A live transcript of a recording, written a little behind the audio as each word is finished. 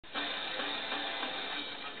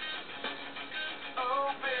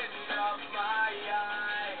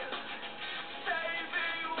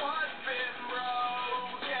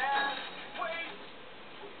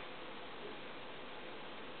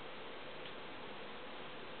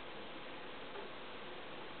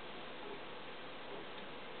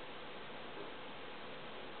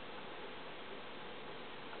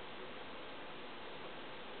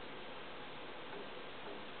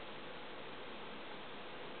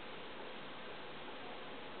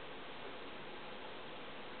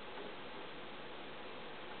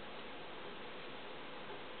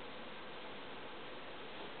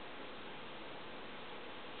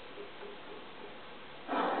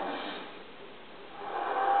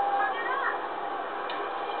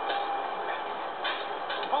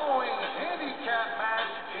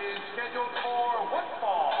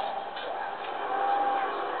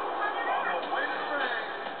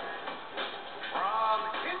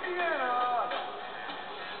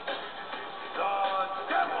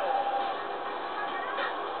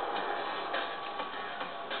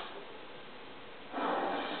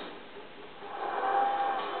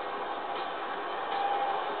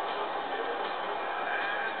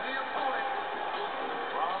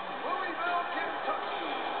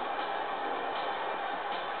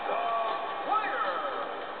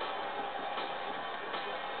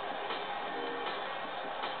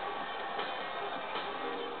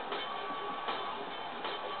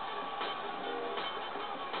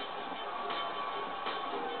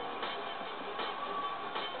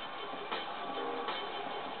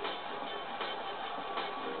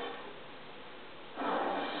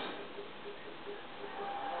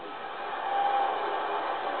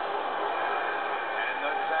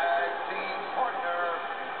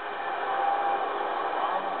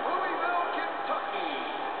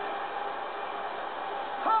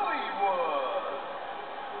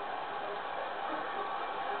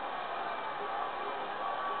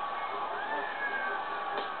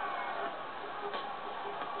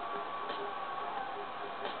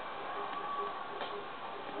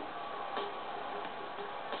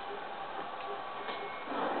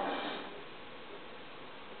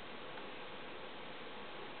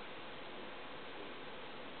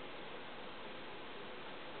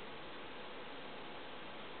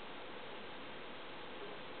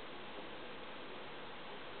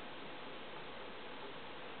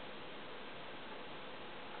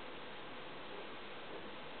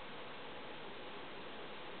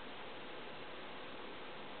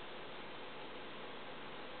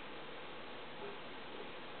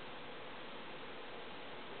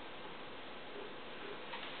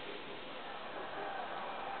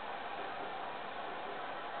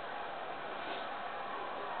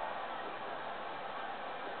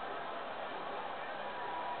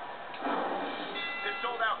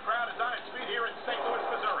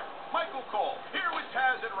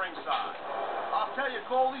tell you,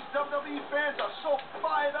 Cole, these WWE fans are so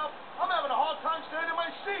fired up, I'm having a hard time staying in my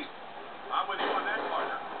seat. I'm with you on that,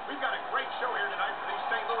 partner. We've got a great show here tonight for these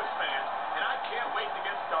St. Louis fans, and I can't wait to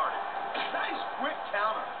get started. Nice quick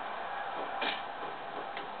counter.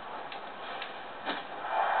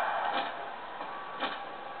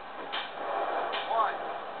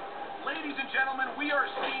 Ladies and gentlemen, we are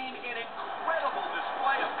seeing an incredible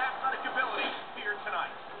display of athletic ability here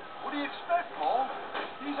tonight. What do you expect, Cole?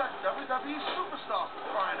 These are WWE superstars, for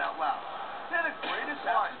crying out loud. They're the greatest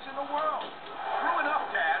athletes in the world. True enough,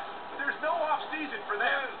 Taz. There's no off-season for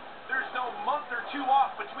them. There's no month or two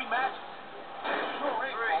off between matches. Sure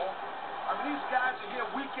ain't, Cole. I mean, these guys are here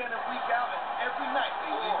week in and week out, and every night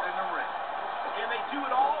they leave it in the ring. And they do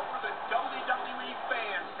it all for the WWE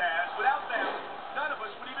fans, Taz. Without them, none of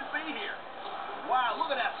us would even be here. Wow,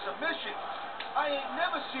 look at that submission. I ain't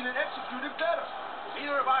never seen it executed better.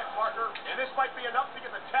 Neither have I, partner, and this might be enough to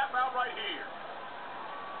get the tap out right here.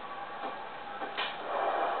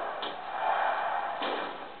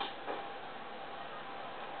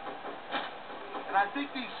 And I think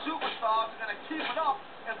these superstars are going to keep it up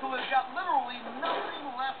until they've got literally nothing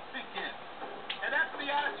left to give. And that's the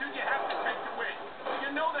attitude you have to take to win. You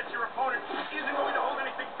know that your opponent isn't going to hold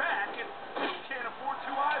anything back, and you can't afford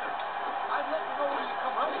to either. I'd love to know where you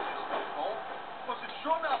come up with this stuff, Cole. Because it's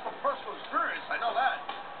sure not from personal experience, I know that.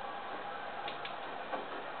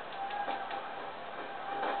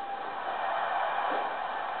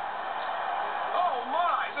 Oh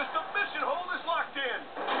my, the submission hold is locked in.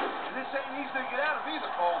 And this ain't easy to get out of either,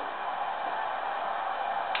 Cole.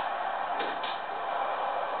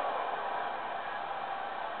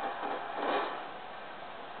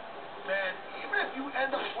 Man, even if you end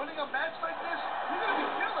up winning a match like this, you're going to be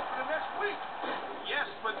feeling it for the next week. Yes,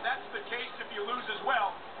 but that's the case if you lose as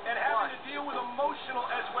well. And having to deal with emotional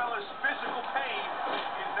as well as physical pain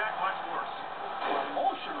is that much worse.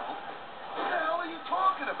 Emotional? What the hell are you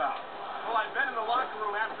talking about? Well, I've been in the locker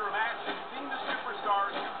room after a match and seen the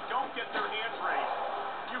superstars who don't get their hands raised.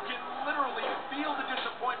 You can literally feel the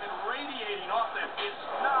disappointment radiating off them. It's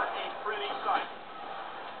not a pretty sight.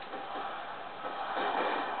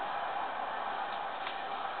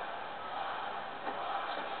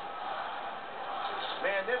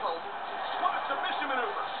 Man, there's a... What a submission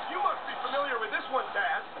maneuver. You must be familiar with this one,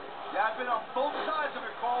 Taz. Yeah, I've been on both sides of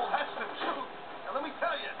it, Cole. That's the truth. And let me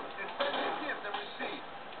tell you, it's better to give than receive.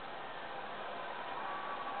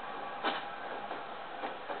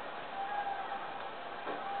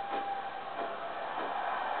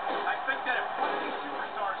 I think that if one of these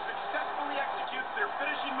superstars successfully executes their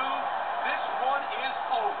finishing move, this one is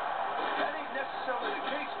over. That ain't necessarily the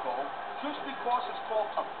case, Cole. Just because it's called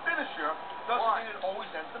a finisher doesn't mean it always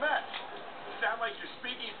ends the match. Sound like you're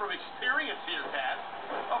speaking from experience here, Taz.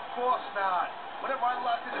 Of course not. Whenever I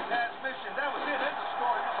locked into Taz's mission, that was it. End of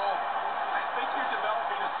story. It was over. I think you're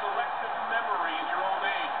developing a selective memory in your old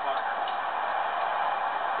age, partner.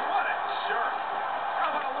 What a jerk.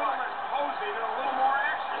 How about a little less posing and a little more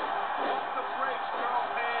action? Pump the brakes, girl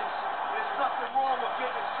hands. There's nothing wrong with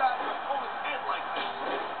getting inside your opponent's head like this.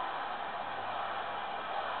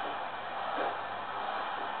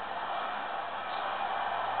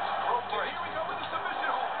 Here we go with the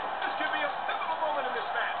submission hold. This could be a pivotal moment in this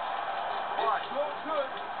match. It sure could.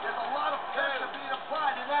 There's a lot of pressure being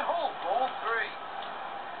applied in that hold, Cole. 3.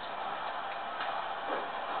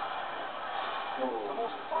 The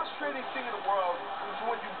most frustrating thing in the world is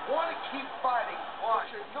when you want to keep fighting, but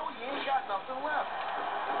you know you ain't got nothing left.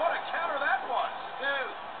 What a counter that was. 2.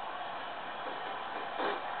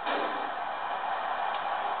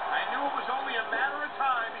 I knew it was only a matter of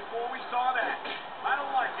time before we saw that. I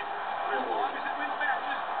don't like it. But as long as it wins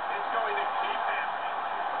matches, it's going to keep happening.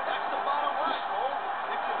 That's the bottom line, Cole.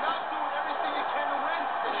 If you're not doing everything you can to win,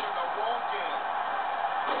 then you're in the wrong game.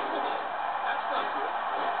 That's not good.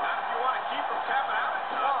 Not if you want to keep from tapping out at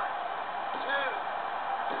 1, 2,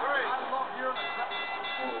 3. I love hearing the crowd.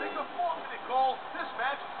 Think